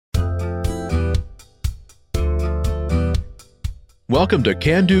Welcome to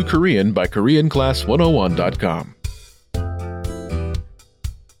Can Do Korean by KoreanClass101.com.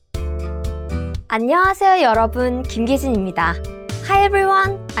 안녕하세요 여러분, 김계진입니다. Hi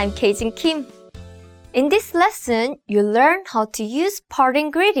everyone, I'm Kejin Kim. In this lesson, you'll learn how to use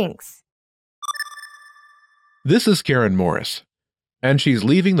parting greetings. This is Karen Morris, and she's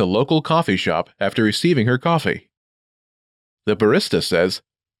leaving the local coffee shop after receiving her coffee. The barista says,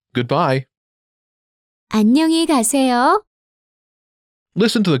 "Goodbye." 안녕히 가세요.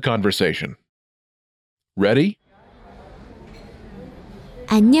 Listen to the conversation. Ready?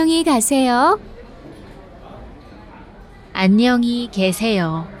 안녕히 가세요. 안녕히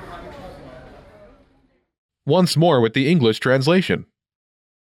계세요. Once more with the English translation.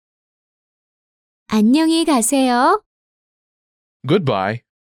 안녕히 가세요. Goodbye.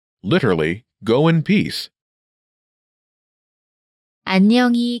 Literally, go in peace.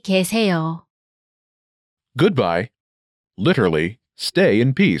 안녕히 계세요. Goodbye. Literally, stay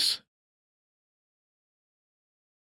in peace.